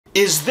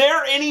Is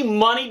there any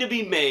money to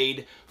be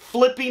made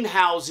flipping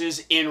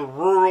houses in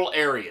rural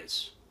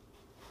areas?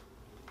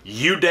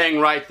 You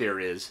dang right there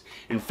is.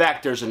 In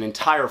fact, there's an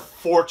entire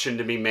fortune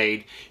to be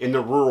made in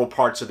the rural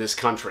parts of this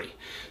country.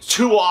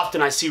 Too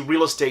often I see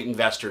real estate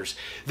investors,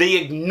 they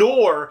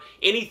ignore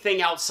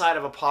anything outside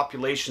of a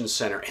population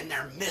center and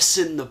they're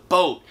missing the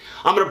boat.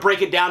 I'm going to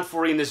break it down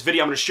for you in this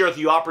video. I'm going to share with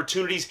you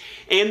opportunities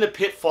and the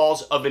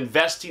pitfalls of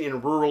investing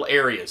in rural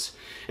areas.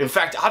 In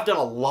fact, I've done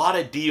a lot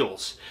of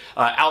deals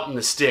out in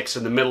the sticks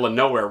in the middle of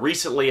nowhere.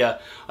 Recently, a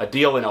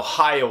deal in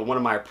Ohio, one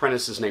of my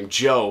apprentices named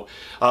Joe,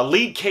 a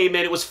lead came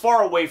in. It was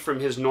far away from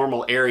his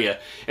normal area,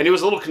 and he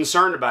was a little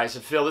concerned about it. He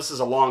said, Phil, this is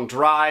a long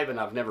drive, and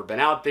I've never been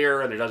out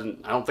there, and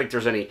I don't think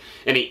there's any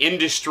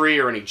industry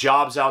or any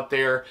jobs out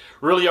there.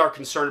 Really are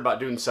concerned about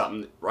doing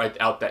something right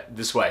out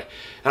this way.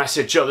 And I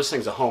said, Joe, this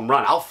thing's a home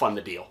run. I'll fund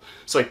the deal.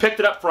 So he picked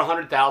it up for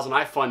 $100,000.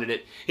 I funded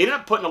it. He ended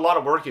up putting a lot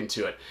of work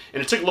into it,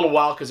 and it took a little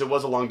while because it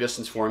was a long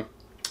distance for him.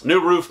 New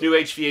roof, new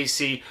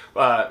HVAC,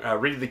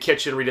 redid the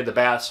kitchen, redid the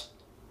baths.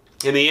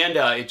 In the end,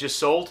 it just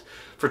sold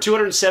for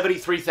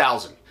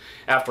 $273,000.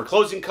 After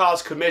closing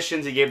costs,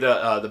 commissions, he gave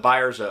the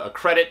buyers a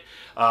credit,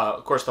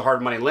 of course the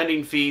hard money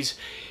lending fees,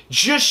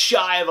 just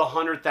shy of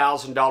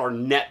 $100,000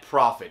 net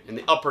profit in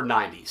the upper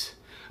 90s.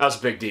 That was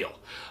a big deal.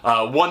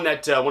 One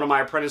that one of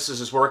my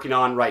apprentices is working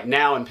on right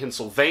now in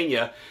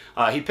Pennsylvania,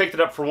 he picked it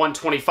up for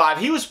 $125,000.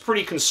 He was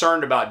pretty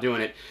concerned about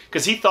doing it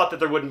because he thought that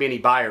there wouldn't be any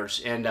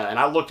buyers. And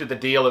I looked at the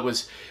deal. It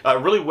was a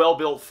really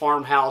well-built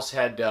farmhouse,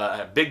 had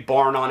a big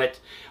barn on it,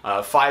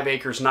 5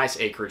 acres, nice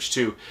acreage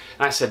too.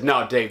 And I said,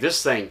 no, Dave,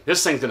 this thing's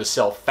going to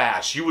sell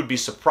fast. You would be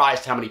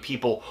surprised how many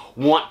people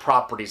want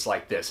properties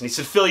like this. And he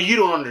said, Phil, you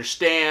don't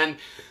understand.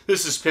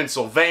 This is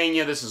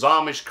Pennsylvania. This is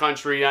Amish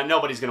country.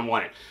 Nobody's going to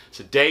want it. I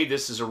said, Dave,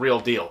 this is a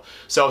real deal.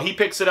 So he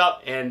picks it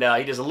up and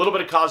he does a little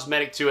bit of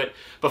cosmetic to it.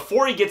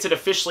 Before he gets it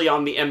officially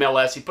on the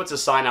MLS, he puts a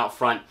sign out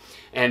front.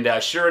 And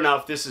sure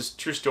enough, this is a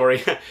true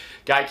story.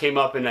 Guy came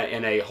up in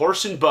a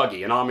horse and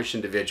buggy, an Amish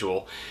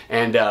individual,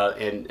 and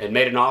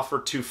made an offer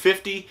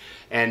 $250,000,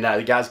 and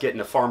the guy's getting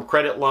a farm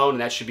credit loan,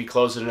 and that should be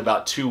closing in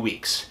about 2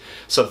 weeks.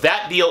 So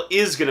that deal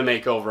is going to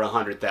make over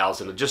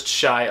 $100,000, just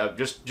shy of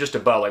just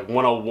about like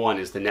 101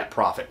 is the net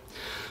profit.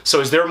 So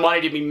is there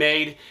money to be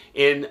made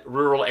in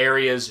rural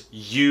areas?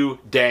 You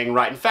dang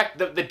right. In fact,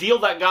 the deal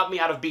that got me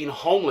out of being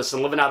homeless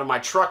and living out of my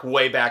truck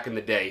way back in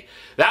the day,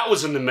 that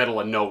was in the middle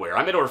of nowhere.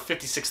 I made over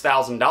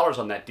 $56,000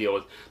 on that deal,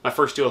 with my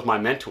first deal with my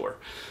mentor.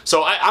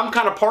 So I'm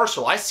kind of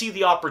partial. I see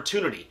the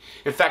opportunity.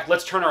 In fact,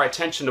 let's turn our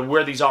attention to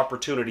where these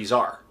opportunities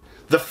are.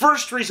 The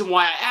first reason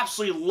why I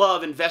absolutely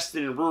love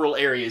investing in rural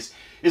areas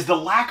is the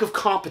lack of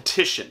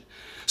competition.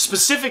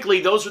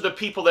 Specifically, those are the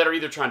people that are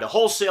either trying to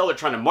wholesale, they're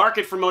trying to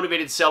market for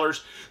motivated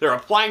sellers, they're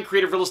applying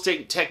creative real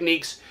estate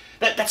techniques.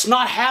 That's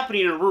not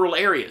happening in rural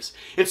areas.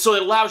 And so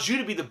it allows you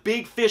to be the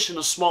big fish in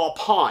a small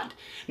pond.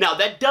 Now,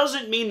 that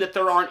doesn't mean that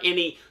there aren't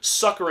any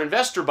sucker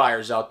investor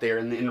buyers out there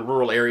in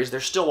rural areas.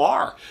 There still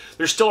are.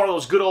 There still are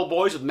those good old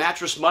boys with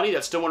mattress money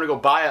that still want to go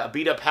buy a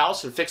beat-up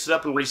house and fix it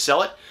up and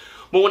resell it.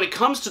 But when it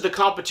comes to the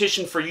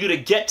competition for you to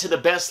get to the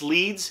best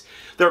leads,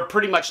 they're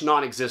pretty much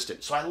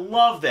non-existent. So I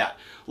love that.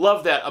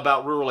 Love that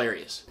about rural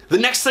areas. The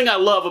next thing I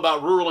love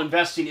about rural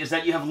investing is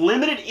that you have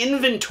limited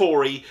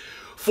inventory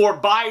for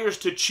buyers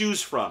to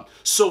choose from.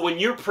 So when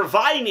you're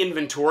providing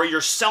inventory,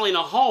 you're selling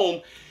a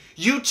home,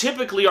 you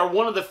typically are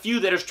one of the few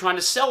that is trying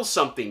to sell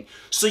something.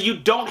 So you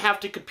don't have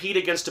to compete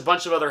against a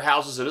bunch of other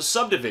houses in a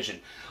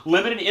subdivision.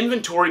 Limited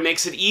inventory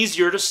makes it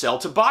easier to sell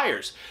to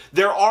buyers.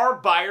 There are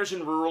buyers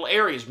in rural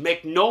areas.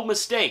 Make no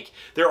mistake.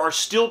 There are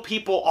still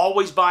people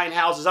always buying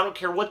houses. I don't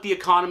care what the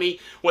economy,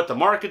 what the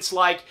market's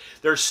like.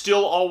 There's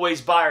still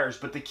always buyers.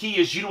 But the key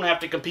is you don't have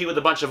to compete with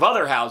a bunch of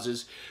other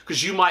houses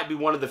because you might be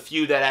one of the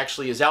few that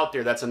actually is out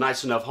there that's a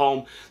nice enough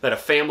home that a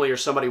family or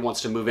somebody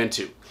wants to move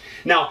into.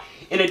 Now,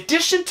 in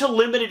addition to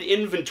limited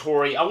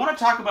inventory, I want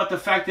to talk about the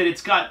fact that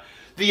it's got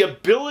the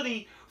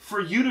ability for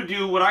you to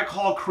do what I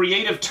call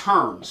creative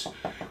terms,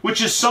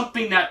 which is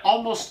something that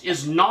almost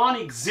is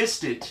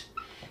non-existent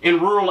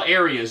in rural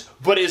areas,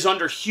 but is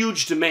under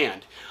huge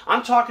demand.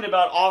 I'm talking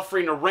about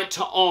offering a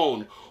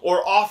rent-to-own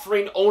or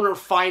offering owner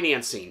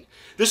financing.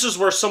 This is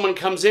where someone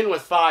comes in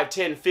with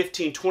 $5,000,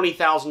 $10,000, $15,000,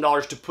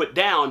 $20,000 to put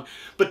down,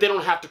 but they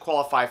don't have to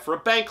qualify for a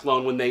bank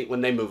loan when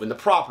they move in the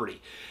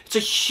property. It's a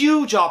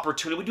huge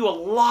opportunity. We do a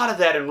lot of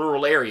that in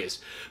rural areas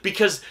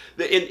because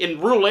in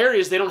rural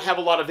areas they don't have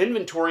a lot of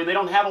inventory. They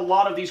don't have a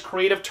lot of these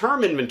creative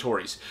term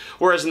inventories.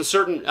 Whereas in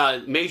certain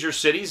major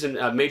cities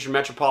and major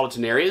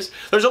metropolitan areas,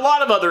 there's a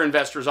lot of other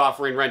investors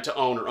offering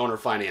rent-to-own or owner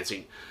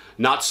financing.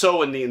 Not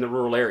so in the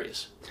rural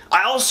areas.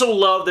 I also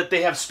love that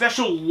they have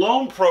special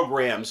loan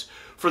programs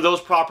for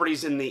those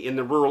properties in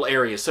the rural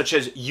areas, such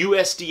as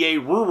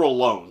USDA rural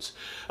loans.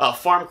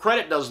 Farm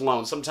Credit does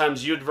loans.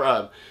 Sometimes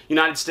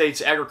United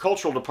States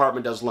Agricultural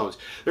Department does loans.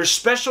 There's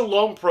special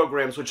loan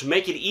programs which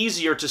make it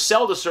easier to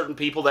sell to certain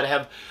people that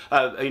have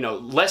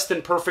less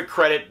than perfect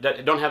credit,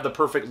 that don't have the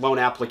perfect loan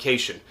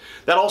application.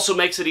 That also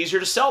makes it easier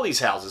to sell these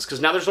houses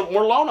because now there's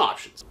more loan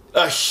options.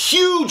 A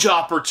huge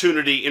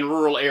opportunity in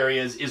rural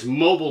areas is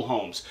mobile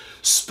homes,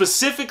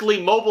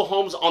 specifically mobile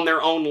homes on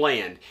their own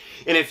land.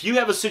 And if you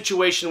have a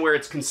situation where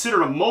it's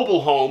considered a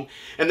mobile home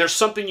and there's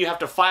something you have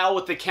to file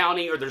with the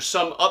county or there's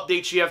some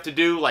updates you have to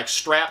do, like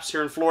straps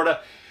here in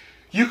Florida,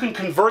 you can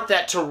convert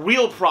that to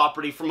real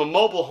property from a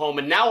mobile home,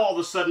 and now all of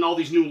a sudden all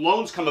these new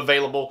loans come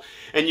available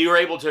and you're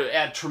able to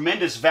add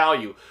tremendous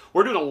value.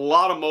 We're doing a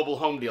lot of mobile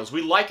home deals.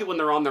 We like it when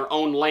they're on their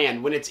own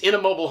land. When it's in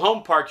a mobile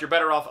home park, you're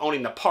better off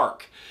owning the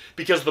park,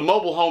 because the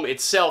mobile home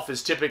itself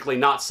is typically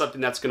not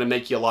something that's going to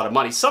make you a lot of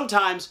money.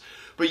 Sometimes,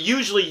 but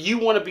usually you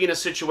want to be in a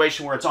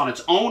situation where it's on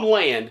its own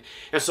land,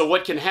 and so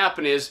what can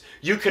happen is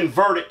you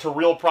convert it to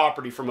real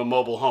property from a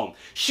mobile home.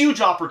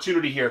 Huge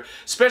opportunity here,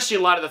 especially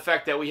in light of the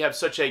fact that we have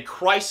such a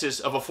crisis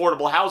of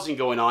affordable housing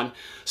going on.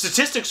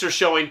 Statistics are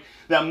showing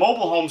that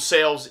mobile home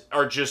sales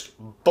are just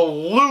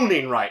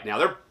ballooning right now.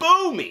 They're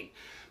booming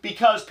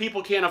because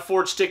people can't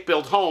afford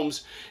stick-built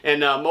homes,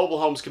 and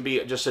mobile homes can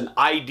be just an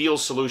ideal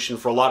solution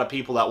for a lot of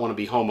people that want to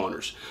be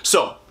homeowners.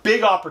 So,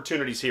 big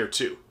opportunities here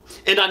too.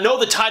 And I know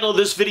the title of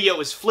this video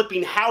is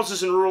Flipping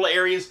Houses in Rural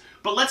Areas,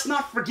 but let's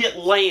not forget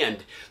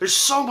land. There's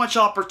so much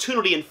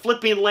opportunity in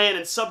flipping land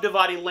and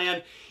subdividing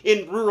land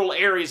in rural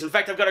areas. In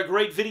fact, I've got a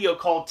great video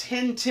called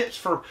 10 Tips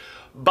for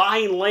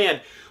Buying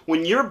Land.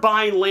 When you're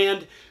buying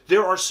land,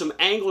 there are some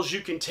angles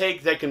you can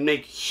take that can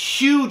make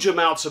huge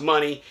amounts of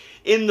money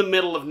in the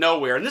middle of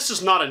nowhere. And this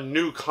is not a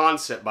new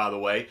concept, by the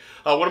way.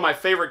 One of my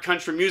favorite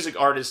country music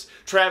artists,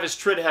 Travis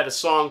Tritt, had a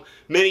song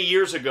many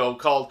years ago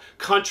called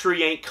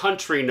Country Ain't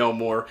Country No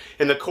More,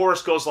 and the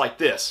chorus goes like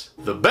this.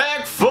 The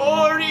back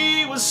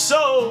 40 was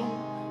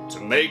sold to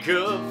make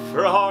up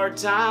for hard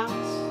times,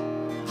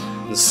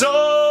 and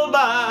sold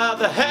by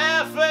the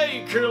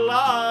half-acre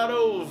lot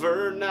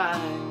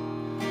overnight.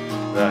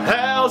 The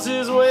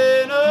houses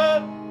went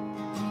up,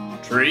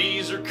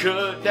 trees are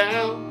cut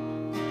down,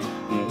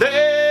 and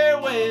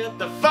there went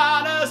the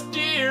finest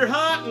deer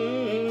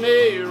hunting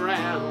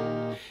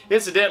around.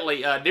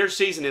 Incidentally, deer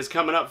season is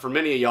coming up for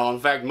many of y'all. In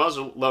fact,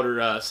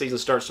 muzzleloader season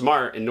starts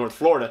tomorrow in North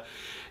Florida.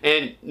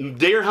 And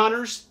deer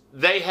hunters,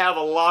 they have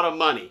a lot of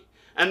money.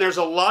 And there's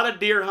a lot of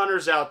deer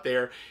hunters out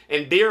there,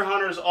 and deer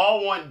hunters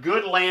all want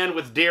good land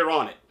with deer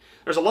on it.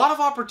 There's a lot of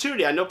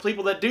opportunity. I know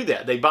people that do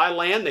that. They buy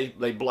land, they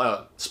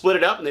split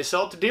it up, and they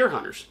sell it to deer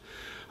hunters.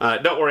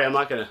 Don't worry, I'm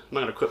not gonna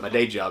quit my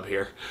day job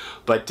here,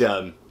 but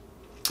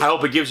I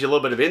hope it gives you a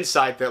little bit of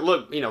insight that,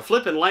 look, you know,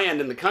 flipping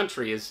land in the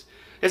country it's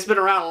been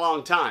around a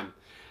long time.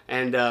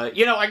 And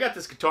you know, I got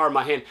this guitar in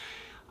my hand.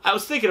 I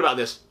was thinking about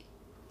this.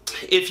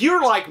 If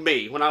you're like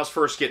me when I was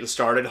first getting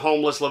started,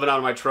 homeless, living out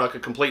of my truck, a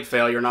complete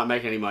failure, not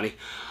making any money,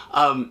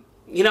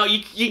 you know,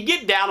 you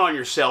get down on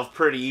yourself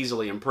pretty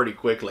easily and pretty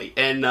quickly.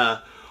 And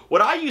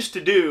what I used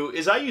to do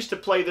is I used to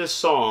play this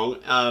song,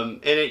 and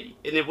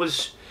it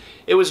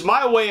was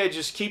my way of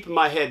just keeping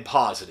my head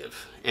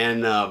positive.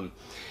 And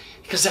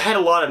because I had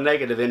a lot of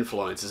negative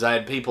influences. I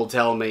had people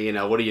telling me, you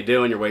know, what are you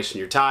doing? You're wasting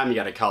your time. You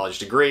got a college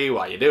degree.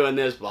 Why are you doing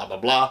this? Blah, blah,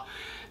 blah.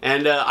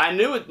 And I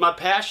knew my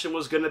passion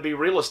was going to be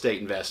real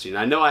estate investing.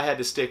 I know I had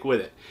to stick with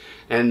it.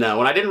 And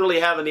when I didn't really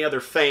have any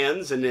other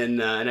fans,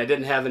 and I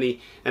didn't have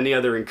any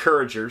other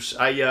encouragers,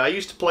 I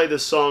used to play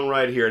this song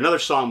right here. Another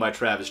song by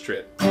Travis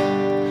Tritt.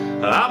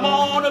 I'm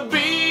gonna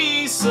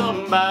be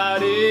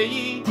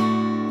somebody.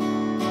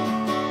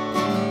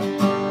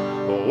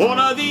 One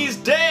of these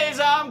days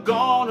I'm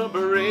gonna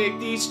break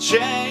these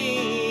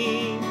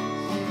chains.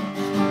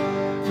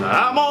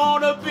 I'm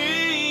gonna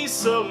be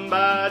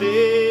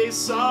somebody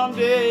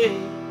someday.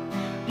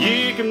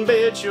 You can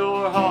bet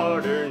your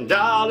hard-earned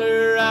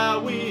dollar I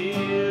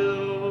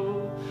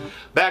will.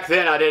 Back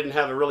then I didn't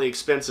have a really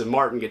expensive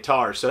Martin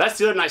guitar, so that's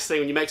the other nice thing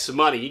when you make some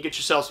money. You get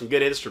yourself some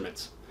good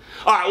instruments.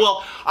 Alright,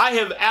 well, I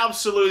have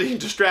absolutely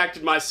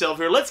distracted myself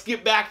here. Let's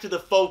get back to the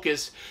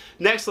focus.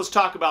 Next, let's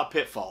talk about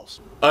pitfalls.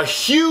 A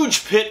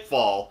huge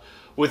pitfall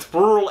with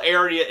rural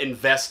area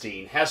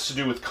investing has to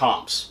do with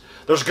comps.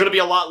 There's going to be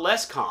a lot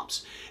less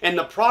comps. And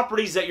the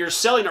properties that you're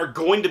selling are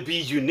going to be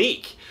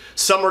unique.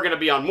 Some are going to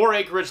be on more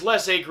acreage,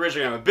 less acreage.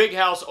 You're going to have a big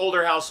house,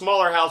 older house,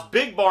 smaller house,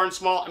 big barn,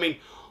 small. I mean,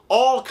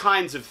 all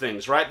kinds of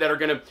things, right, that are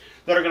going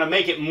to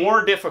make it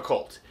more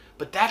difficult.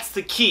 But that's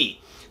the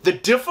key. The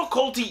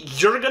difficulty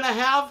you're going to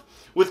have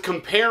with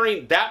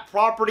comparing that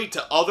property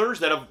to others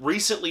that have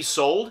recently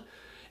sold,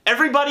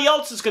 everybody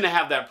else is going to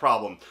have that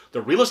problem.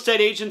 The real estate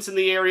agents in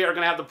the area are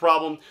going to have the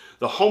problem.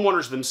 The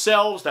homeowners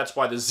themselves, that's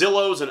why the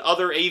Zillows and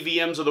other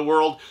AVMs of the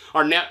world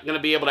are not going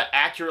to be able to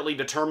accurately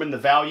determine the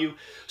value.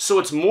 So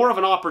it's more of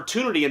an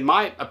opportunity, in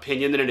my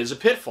opinion, than it is a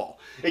pitfall.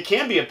 It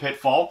can be a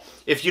pitfall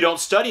if you don't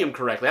study them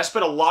correctly. I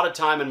spent a lot of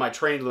time in my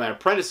training with my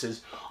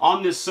apprentices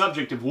on this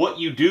subject of what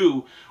you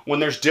do when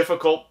there's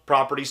difficult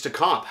properties to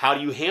comp. How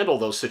do you handle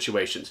those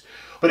situations?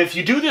 But if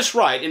you do this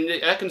right,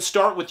 and that can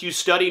start with you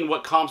studying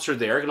what comps are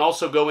there, it can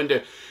also go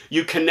into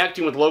you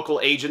connecting with local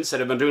agents that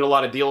have been doing a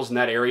lot of deals in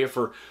that area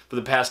for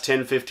the past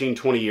 10, 15,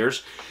 20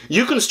 years,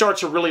 you can start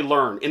to really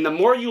learn. And the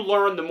more you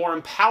learn, the more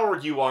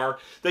empowered you are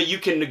that you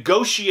can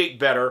negotiate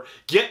better,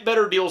 get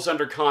better deals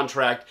under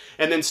contract,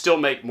 and then still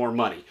make more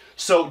money.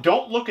 So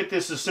don't look at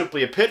this as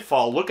simply a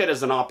pitfall. Look at it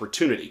as an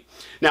opportunity.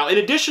 Now, in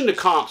addition to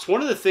comps,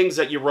 one of the things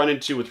that you run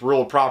into with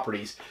rural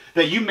properties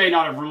that you may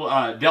not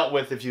have dealt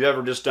with if you've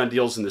ever just done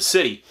deals in the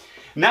city,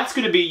 and that's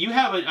going to be you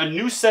have a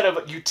new set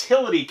of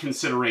utility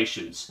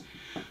considerations.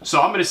 So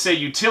I'm going to say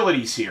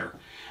utilities here.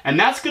 And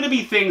that's going to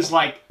be things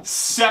like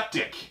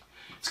septic.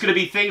 It's going to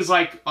be things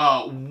like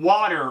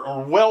water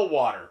or well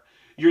water.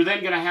 You're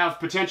then going to have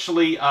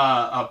potentially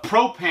a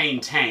propane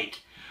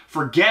tank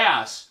for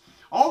gas.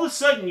 All of a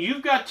sudden,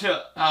 you've got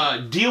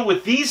to deal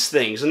with these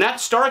things. And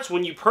that starts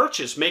when you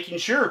purchase, making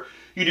sure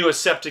you do a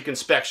septic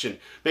inspection.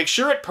 Make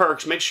sure it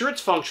perks. Make sure it's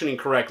functioning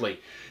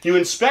correctly. You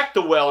inspect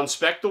the well,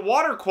 inspect the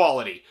water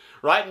quality,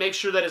 right? Make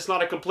sure that it's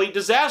not a complete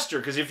disaster.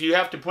 Because if you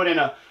have to put in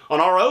an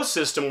RO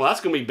system, well, that's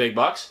going to be big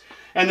bucks.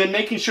 And then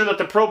making sure that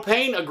the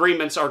propane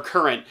agreements are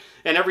current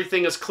and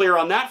everything is clear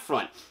on that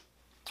front.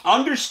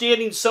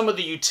 Understanding some of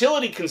the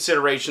utility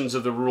considerations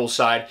of the rural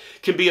side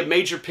can be a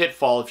major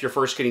pitfall if you're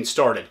first getting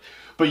started.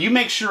 But you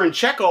make sure and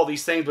check all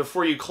these things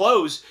before you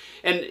close,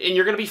 and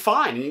you're going to be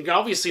fine. And you can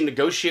obviously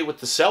negotiate with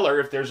the seller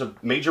if there's a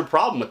major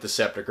problem with the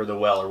septic or the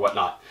well or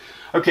whatnot.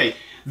 Okay,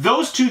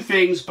 those two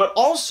things, but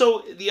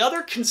also the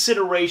other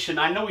consideration,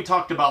 I know we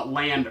talked about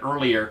land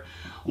earlier.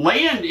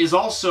 Land is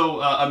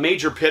also a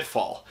major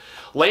pitfall.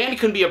 Land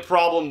can be a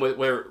problem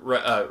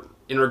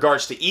in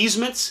regards to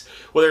easements,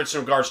 whether it's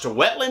in regards to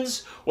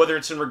wetlands, whether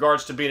it's in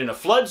regards to being in a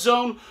flood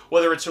zone,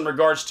 whether it's in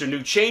regards to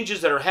new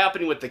changes that are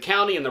happening with the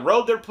county and the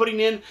road they're putting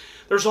in.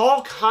 There's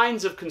all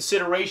kinds of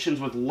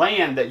considerations with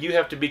land that you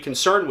have to be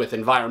concerned with,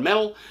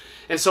 environmental.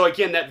 And so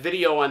again, that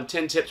video on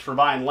 10 tips for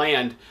buying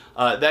land,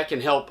 that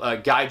can help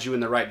guide you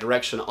in the right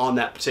direction on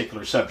that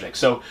particular subject.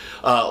 So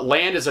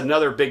land is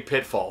another big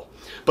pitfall.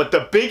 But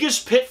the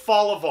biggest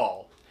pitfall of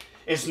all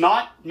is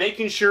not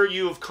making sure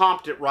you've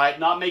comped it right,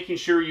 not making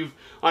sure you've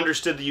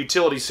understood the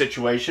utility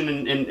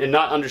situation and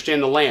not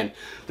understand the land.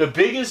 The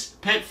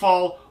biggest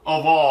pitfall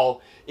of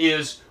all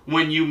is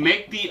when you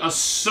make the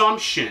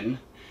assumption,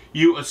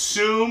 you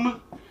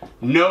assume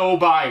no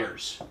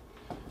buyers.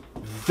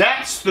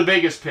 That's the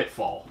biggest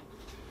pitfall.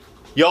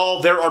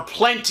 Y'all, there are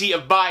plenty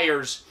of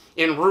buyers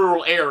in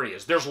rural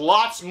areas. There's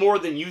lots more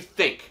than you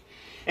think.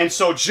 And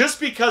so just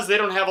because they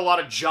don't have a lot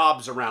of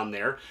jobs around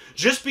there,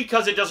 just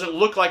because it doesn't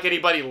look like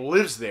anybody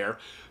lives there,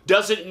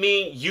 doesn't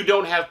mean you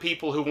don't have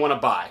people who want to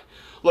buy.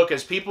 Look,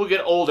 as people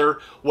get older,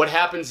 what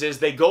happens is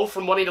they go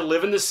from wanting to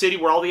live in the city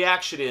where all the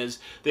action is,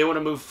 they want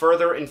to move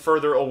further and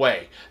further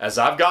away. As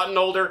I've gotten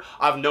older,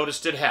 I've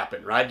noticed it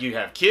happen, right? You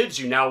have kids,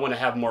 you now want to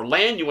have more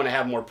land, you want to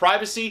have more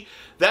privacy.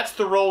 That's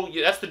the role,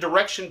 that's the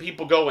direction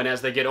people go in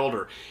as they get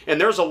older.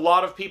 And there's a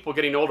lot of people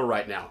getting older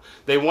right now.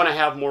 They want to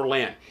have more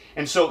land.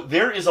 And so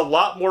there is a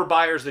lot more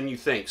buyers than you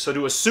think. So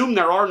to assume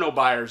there are no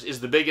buyers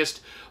is the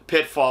biggest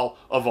pitfall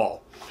of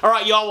all. All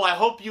right, y'all, well, I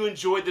hope you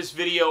enjoyed this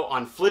video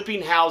on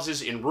flipping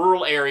houses in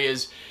rural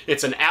areas.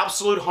 It's an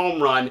absolute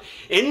home run.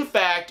 In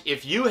fact,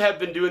 if you have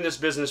been doing this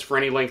business for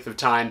any length of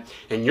time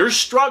and you're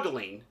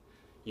struggling,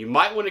 you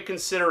might want to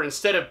consider,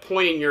 instead of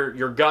pointing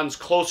your guns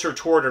closer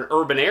toward an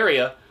urban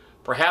area,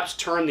 perhaps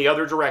turn the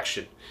other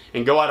direction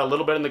and go out a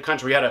little bit in the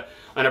country. We had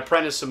an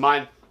apprentice of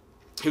mine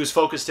who was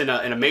focused in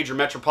a major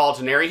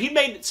metropolitan area. He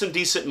made some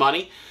decent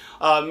money.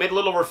 Made a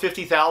little over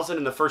 $50,000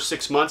 in the first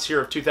 6 months here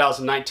of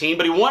 2019,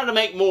 but he wanted to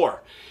make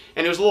more.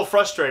 And he was a little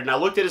frustrated. And I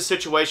looked at his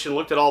situation,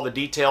 looked at all the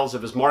details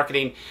of his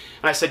marketing,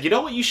 and I said, you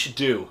know what you should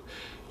do?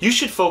 You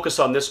should focus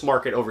on this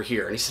market over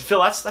here. And he said,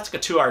 Phil, that's like a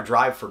 2-hour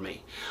drive for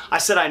me. I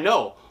said, I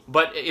know,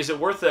 but is it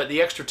worth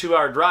the extra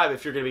 2-hour drive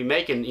if you're going to be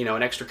making, you know,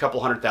 an extra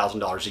couple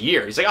 $100,000 a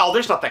year? He's like, oh,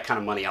 there's not that kind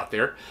of money out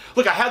there.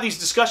 Look, I have these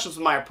discussions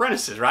with my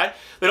apprentices, right?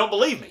 They don't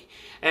believe me.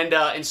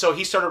 And so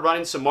he started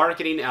running some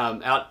marketing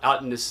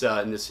out in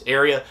this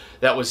area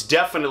that was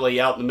definitely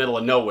out in the middle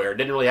of nowhere.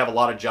 Didn't really have a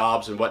lot of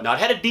jobs and whatnot.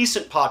 Had a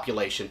decent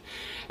population.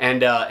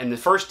 And the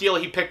first deal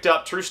he picked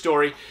up, true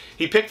story,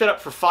 he picked it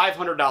up for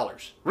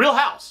 $500. Real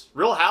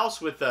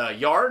house with a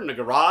yard and a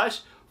garage,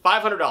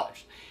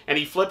 $500. And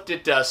he flipped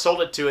it, sold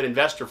it to an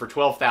investor for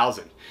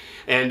 $12,000.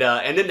 And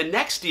then the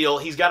next deal,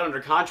 he's got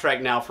under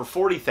contract now for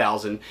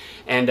 $40,000,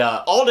 and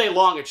all day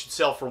long it should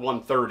sell for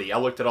 $130. I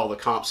looked at all the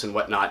comps and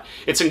whatnot.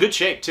 It's in good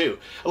shape too.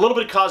 A little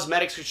bit of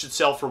cosmetics, it should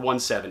sell for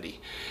 $170.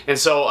 And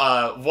so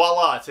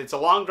voila, it's a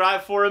long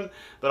drive for him,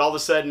 but all of a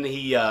sudden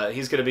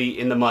he's going to be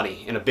in the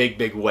money in a big,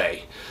 big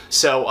way.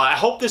 So I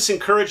hope this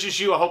encourages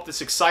you. I hope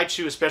this excites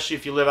you, especially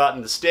if you live out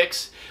in the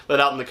sticks, live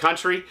out in the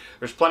country.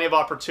 There's plenty of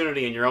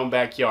opportunity in your own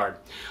backyard. backyard.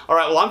 All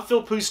right, well, I'm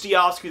Phil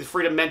Pustiowski with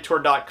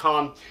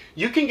freedommentor.com.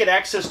 You can get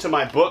access to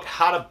my book,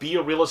 How to Be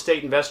a Real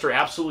Estate Investor,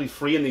 absolutely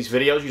free in these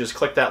videos. You just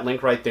click that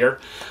link right there.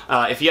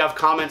 If you have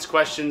comments,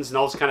 questions, and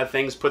those kind of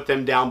things, put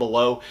them down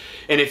below.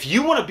 And if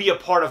you want to be a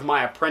part of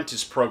my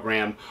apprentice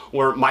program,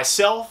 where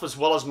myself, as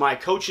well as my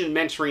coaching and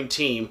mentoring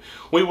team,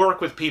 we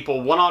work with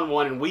people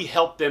one-on-one and we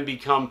help them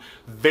become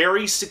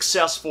very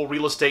successful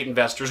real estate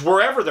investors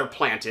wherever they're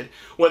planted,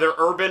 whether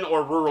urban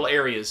or rural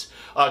areas.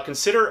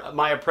 Consider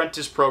my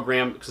apprentice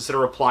program,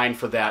 consider applying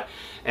for that,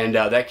 and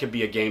that could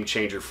be a game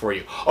changer for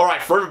you. All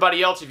right, for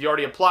everybody else, if you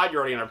already applied,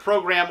 you're already in our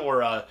program,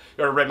 or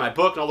you already read my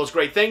book and all those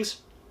great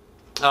things,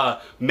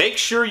 make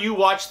sure you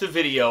watch the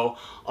video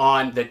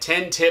on the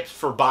 10 tips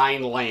for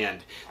buying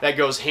land. That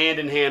goes hand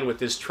in hand with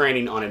this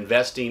training on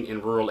investing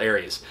in rural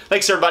areas.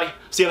 Thanks, everybody.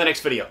 See you in the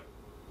next video.